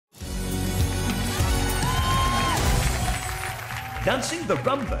dancing the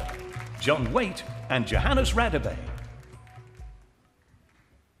rumba, John Whaite and Johannes Radebe.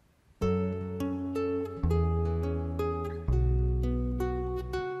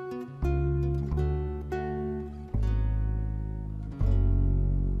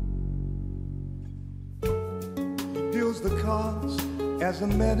 He builds the cars as a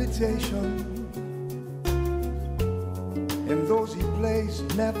meditation, and those he plays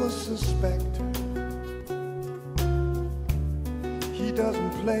never suspect. He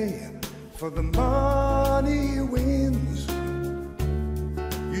doesn't play for the money he wins.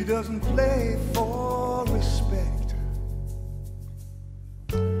 He doesn't play for respect.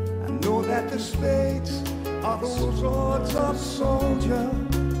 I know that the spades are the swords of soldier.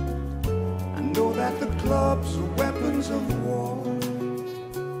 I know that the clubs are weapons of war.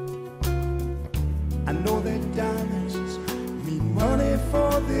 I know that diamonds mean money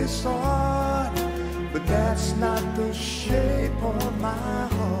for this art, but that's not the shape of my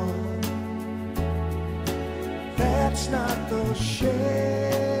heart. That's not the shape